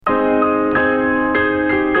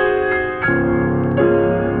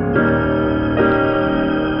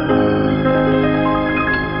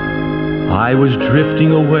I was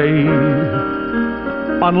drifting away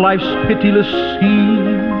on life's pitiless sea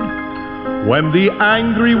when the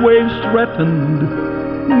angry waves threatened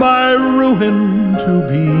my ruin to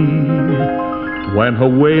be. When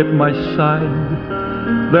away at my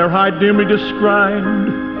side there I dimly descried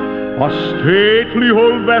a stately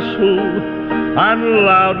old vessel, and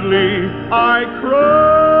loudly I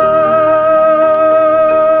cried,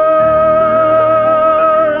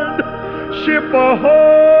 "Ship ahoy!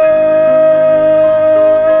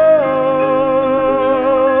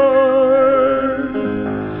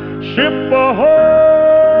 Ship ahoy!"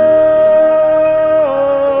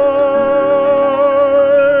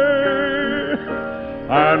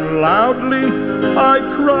 And loudly I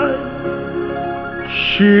cried,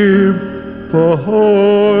 "Ship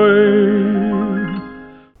ahoy!"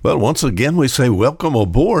 Well, once again, we say welcome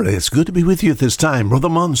aboard. It's good to be with you at this time. Brother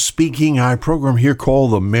Munn speaking, our program here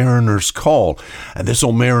called The Mariner's Call. And this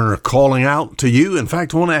old mariner calling out to you. In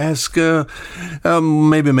fact, I want to ask,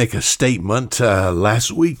 maybe make a statement.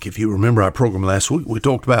 Last week, if you remember our program last week, we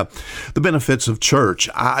talked about the benefits of church.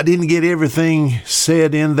 I didn't get everything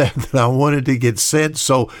said in there that I wanted to get said.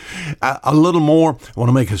 So a little more, I want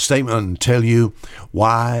to make a statement and tell you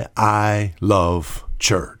why I love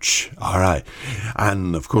church. All right.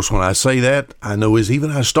 And of course, when I say that, I know as even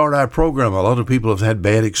I start our program, a lot of people have had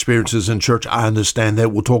bad experiences in church. I understand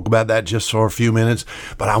that. We'll talk about that just for a few minutes.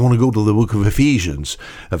 But I want to go to the book of Ephesians.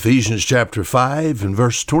 Ephesians chapter 5 and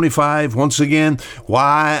verse 25. Once again,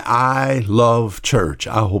 why I love church.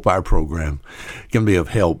 I hope our program can be of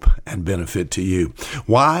help and benefit to you.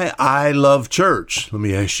 Why I love church. Let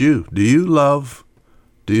me ask you, do you love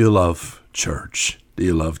church? Do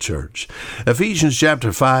you love church? Ephesians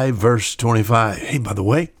chapter 5, verse 25. Hey, by the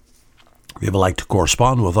way, if you ever like to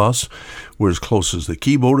correspond with us, we're as close as the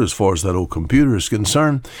keyboard as far as that old computer is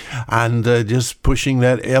concerned. And just pushing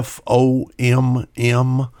that FOMM.org.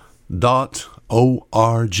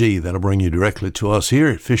 That'll bring you directly to us here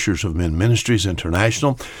at Fishers of Men Ministries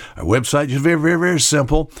International. Our website is very, very, very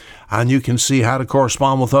simple. And you can see how to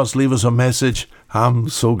correspond with us. Leave us a message. I'm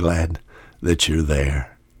so glad that you're there.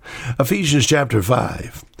 Ephesians chapter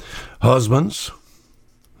 5. Husbands,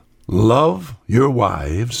 love your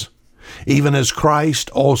wives, even as Christ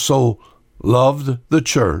also loved the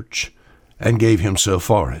church and gave himself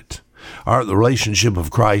for it. The relationship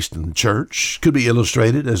of Christ and the church could be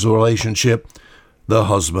illustrated as a relationship, the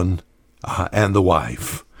husband and the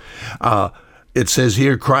wife. It says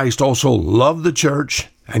here, Christ also loved the church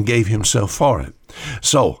and gave himself for it.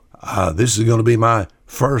 So, this is going to be my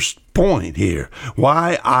first point here.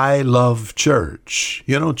 Why I love church.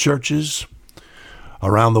 You know, churches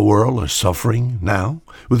around the world are suffering now.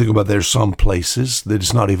 We think about there's some places that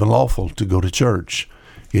it's not even lawful to go to church.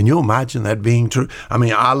 Can you imagine that being true? I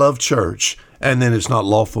mean, I love church, and then it's not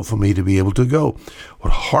lawful for me to be able to go.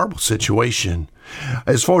 What a horrible situation.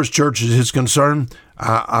 As far as churches is concerned,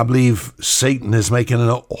 I believe Satan is making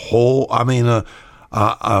just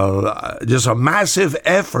a massive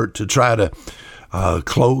effort to try to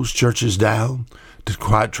close churches down, to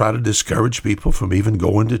try to discourage people from even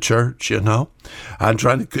going to church, you know, and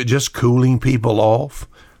trying to just cooling people off.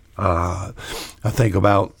 I think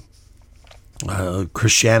about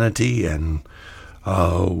Christianity and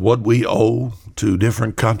what we owe to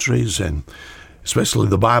different countries, and especially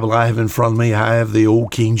the Bible I have in front of me. I have the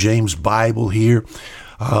old King James Bible here.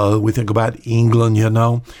 We think about England, you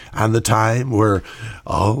know, and the time where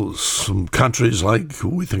some countries like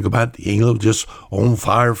we think about England just on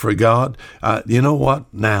fire for God. You know what?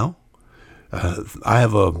 Now, I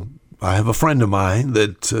have a friend of mine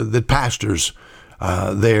that pastors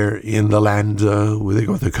there in the land, we think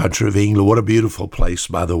of the country of England. What a beautiful place,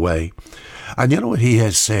 by the way. And you know what he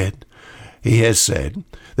has said? He has said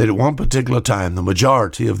that at one particular time, the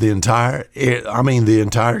majority of the entire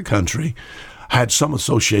country had some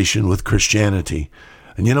association with Christianity.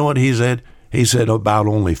 And you know what he said? He said about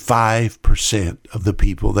only 5% of the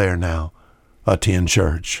people there now attend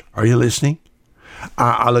church. Are you listening?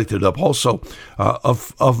 I looked it up also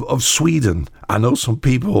of Sweden. I know some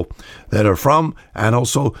people that are from and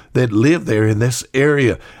also that live there in this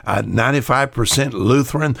area. 95%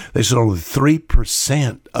 Lutheran. They said only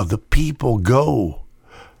 3% of the people go.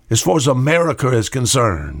 As far as America is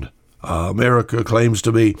concerned, America claims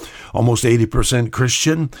to be almost 80%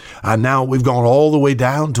 Christian, and now we've gone all the way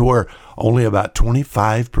down to where only about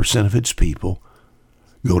 25% of its people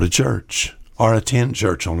go to church or attend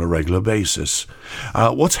church on a regular basis.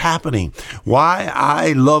 What's happening? Why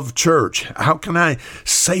I love church. How can I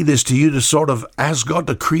say this to you to sort of ask God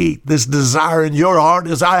to create this desire in your heart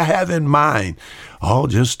as I have in mine? All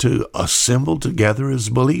just to assemble together as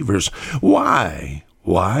believers. Why?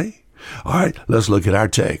 Why? All right, let's look at our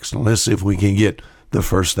text and let's see if we can get the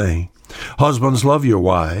first thing. Husbands, love your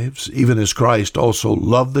wives, even as Christ also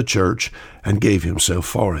loved the church and gave himself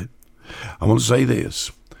for it. I want to say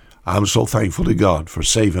this. I'm so thankful to God for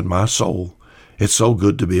saving my soul. It's so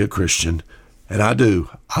good to be a Christian. And I do.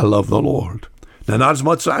 I love the Lord. Now, not as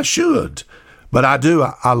much as I should, but I do.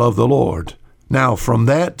 I love the Lord. Now, from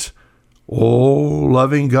that,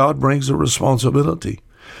 loving God brings a responsibility.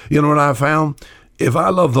 You know what I found? If I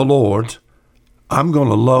love the Lord, I'm going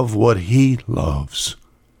to love what he loves.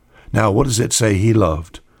 Now, what does it say he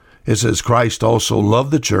loved? It says Christ also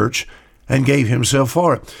loved the church and gave himself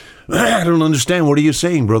for it. I don't understand. What are you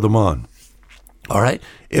saying, Brother Mon? All right.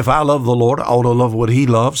 If I love the Lord, I ought to love what he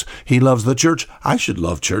loves. He loves the church. I should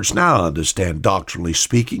love church. Now, I understand, doctrinally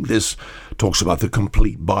speaking, this talks about the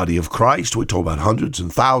complete body of Christ. We talk about hundreds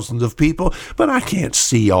and thousands of people, but I can't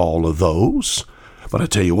see all of those. But I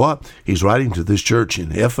tell you what, he's writing to this church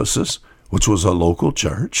in Ephesus, which was a local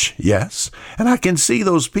church, yes. And I can see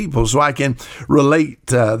those people, so I can relate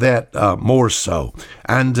that more so.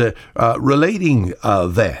 And relating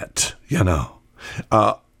that,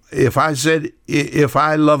 if I said, if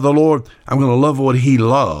I love the Lord, I'm going to love what he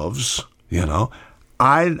loves,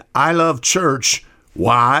 I love church.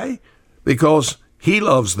 Why? Because he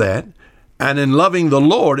loves that. And in loving the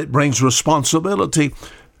Lord, it brings responsibility.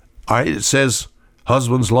 All right, it says,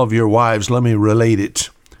 husbands, love your wives. Let me relate it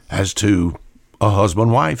as to a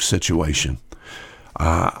husband-wife situation.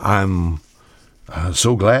 I'm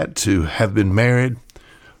so glad to have been married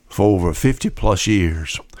for over 50 plus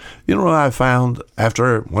years. You know what I found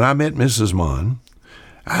when I met Mrs. Munn,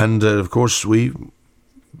 and of course we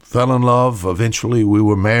fell in love. Eventually we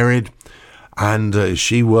were married, and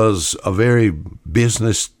she was a very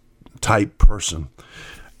business type person.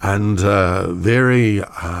 And very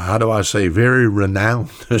renowned.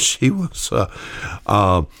 She was,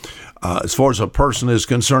 as far as a person is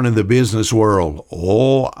concerned in the business world.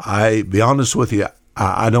 Be honest with you,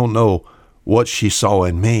 I don't know what she saw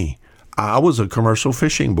in me. I was a commercial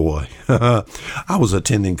fishing boy. I was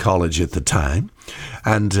attending college at the time,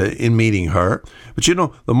 and in meeting her. But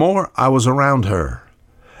the more I was around her,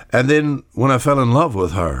 and then when I fell in love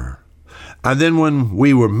with her, and then when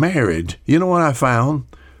we were married, you know what I found?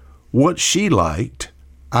 What she liked,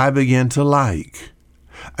 I began to like.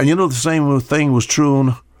 And the same thing was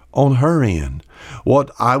true on her end. What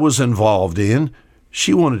I was involved in,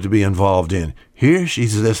 she wanted to be involved in. Here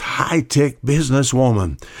she's this high-tech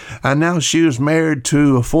businesswoman. And now she was married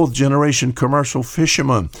to a fourth-generation commercial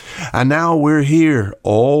fisherman. And now we're here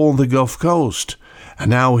on the Gulf Coast. And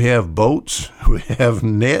now we have boats, we have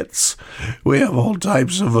nets, we have all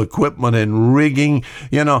types of equipment and rigging,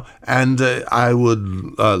 and I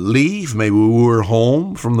would leave. Maybe we were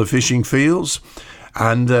home from the fishing fields,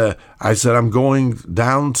 and I said, I'm going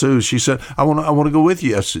down to, she said, I want to go with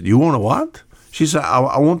you. I said, you want to what? She said,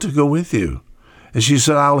 I want to go with you. And she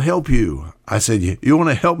said, I'll help you. I said, you want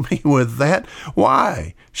to help me with that?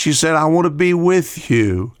 Why? She said, I want to be with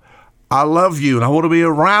you. I love you, and I want to be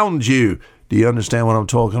around you. Do you understand what I'm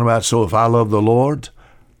talking about? So if I love the Lord,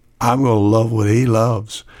 I'm going to love what he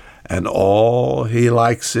loves. And he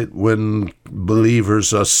likes it when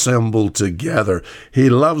believers assemble together. He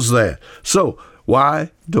loves that. So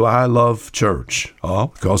why do I love church?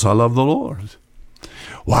 Because I love the Lord.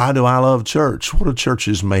 Why do I love church? What are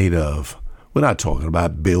churches made of? We're not talking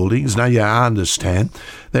about buildings. Now, I understand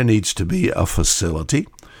there needs to be a facility.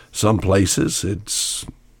 Some places it's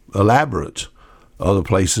elaborate. Other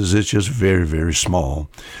places, it's just very, very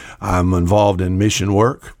small. I'm involved in mission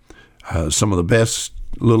work. Some of the best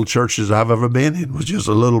little churches I've ever been in was just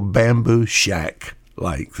a little bamboo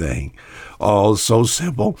shack-like thing. All so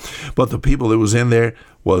simple. But the people that was in there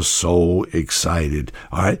was so excited.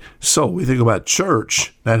 All right? So we think about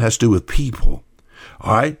church. That has to do with people.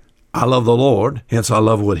 All right? I love the Lord, hence I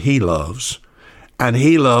love what he loves. And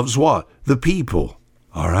he loves what? The people.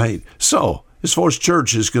 All right? So as far as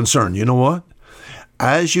church is concerned, you know what?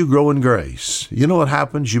 As you grow in grace, you know what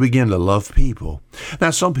happens? You begin to love people. Now,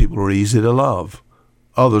 some people are easy to love.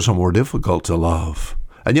 Others are more difficult to love.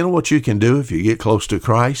 And you know what you can do if you get close to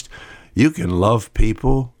Christ? You can love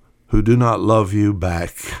people who do not love you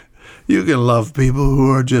back. You can love people who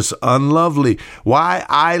are just unlovely. Why?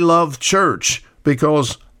 I love church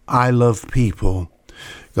because I love people.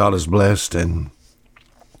 God is blessed. And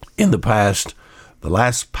in the past, the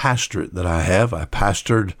last pastorate that I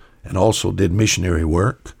pastored and also did missionary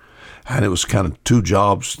work. And it was kind of two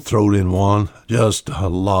jobs thrown in one, just a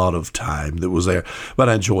lot of time that was there. But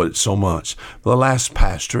I enjoyed it so much. The last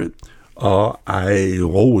pastorate, I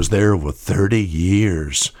was there over 30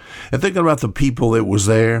 years. And thinking about the people that was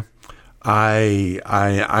there, I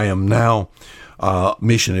am now a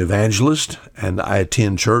mission evangelist, and I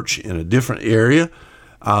attend church in a different area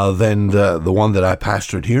than the one that I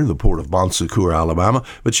pastored here in the port of Bon Secour, Alabama.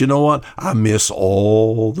 But you know what? I miss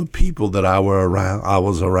all the people that I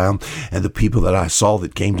was around, and the people that I saw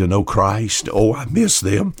that came to know Christ. Oh, I miss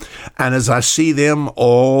them. And as I see them,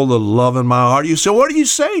 all the love in my heart. You say, what are you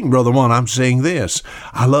saying, Brother One? I'm saying this.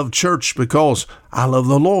 I love church because I love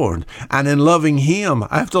the Lord. And in loving Him,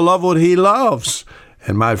 I have to love what He loves.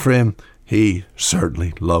 And my friend, He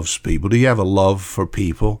certainly loves people. Do you have a love for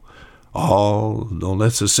people? Oh, don't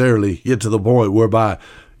necessarily get to the point whereby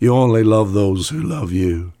you only love those who love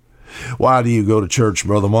you. Why do you go to church,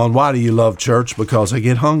 Brother Mon? Why do you love church? Because I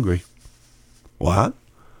get hungry. What?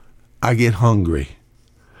 I get hungry.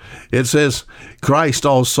 It says, Christ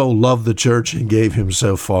also loved the church and gave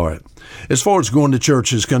Himself for it. As far as going to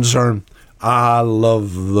church is concerned, I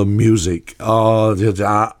love the music.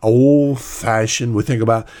 Old-fashioned. We think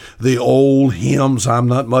about the old hymns. I'm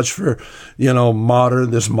not much for,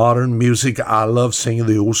 modern music. I love singing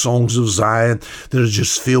the old songs of Zion that are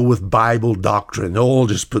just filled with Bible doctrine. Oh,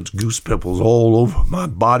 just puts goose pimples all over my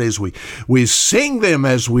body as we sing them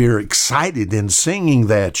as we're excited in singing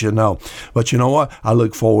that, But you know what? I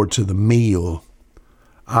look forward to the meal.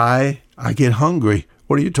 I get hungry.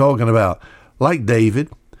 What are you talking about? Like David.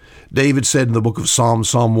 David said in the book of Psalm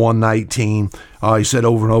 119, he said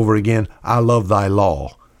over and over again, I love thy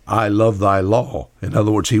law. I love thy law. In other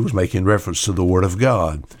words, he was making reference to the Word of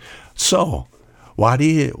God. So, why do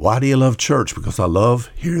you love church? Because I love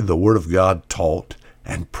hearing the Word of God taught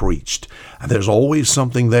and preached. And there's always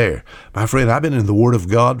something there. My friend, I've been in the Word of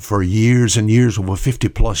God for years and years, over 50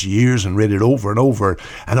 plus years, and read it over and over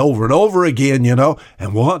and over and over again,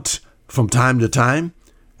 And what? From time to time,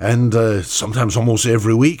 and sometimes almost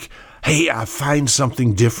every week, hey, I find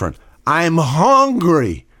something different. I'm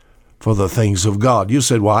hungry for the things of God. You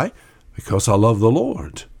said, why? Because I love the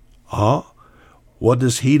Lord. What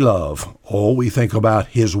does He love? Oh, we think about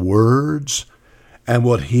His words and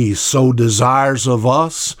what He so desires of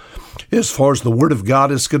us. As far as the Word of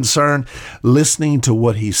God is concerned, listening to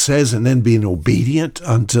what He says and then being obedient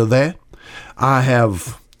unto that. I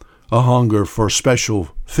have a hunger for special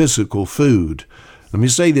physical food. Let me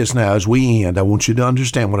say this now as we end. I want you to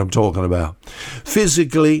understand what I'm talking about.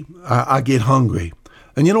 Physically, I get hungry.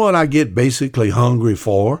 And you know what I get basically hungry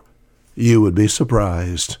for? You would be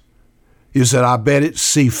surprised. You said, I bet it's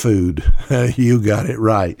seafood. You got it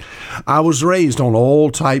right. I was raised on all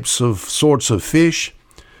sorts of fish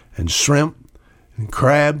and shrimp and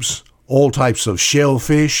crabs, all types of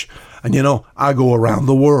shellfish. And I go around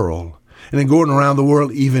the world. And then going around the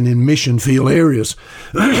world, even in mission field areas,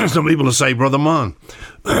 some people will say, Brother Mon,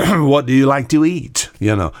 what do you like to eat?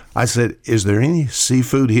 I said, is there any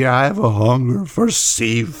seafood here? I have a hunger for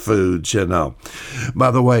seafood, By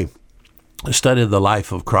the way, study the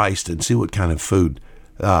life of Christ and see what kind of food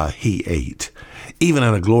He ate. Even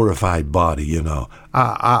in a glorified body,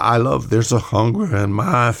 I love, there's a hunger in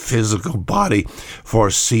my physical body for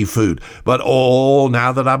seafood. But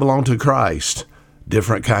now that I belong to Christ,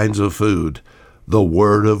 different kinds of food, the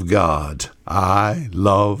Word of God. I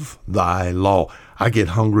love thy law. I get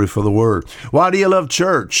hungry for the Word. Why do you love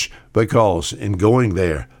church? Because in going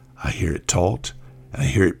there, I hear it taught and I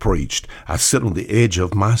hear it preached. I sit on the edge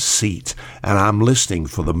of my seat and I'm listening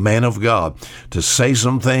for the man of God to say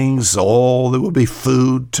some things. That will be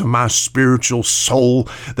food to my spiritual soul,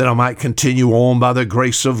 that I might continue on by the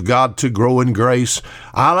grace of God to grow in grace.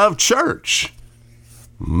 I love church.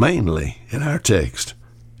 Mainly in our text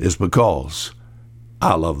is because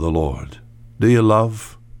I love the Lord. Do you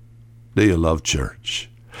love church?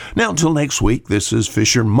 Now, until next week, this is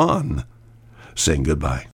Fisher Munn saying goodbye.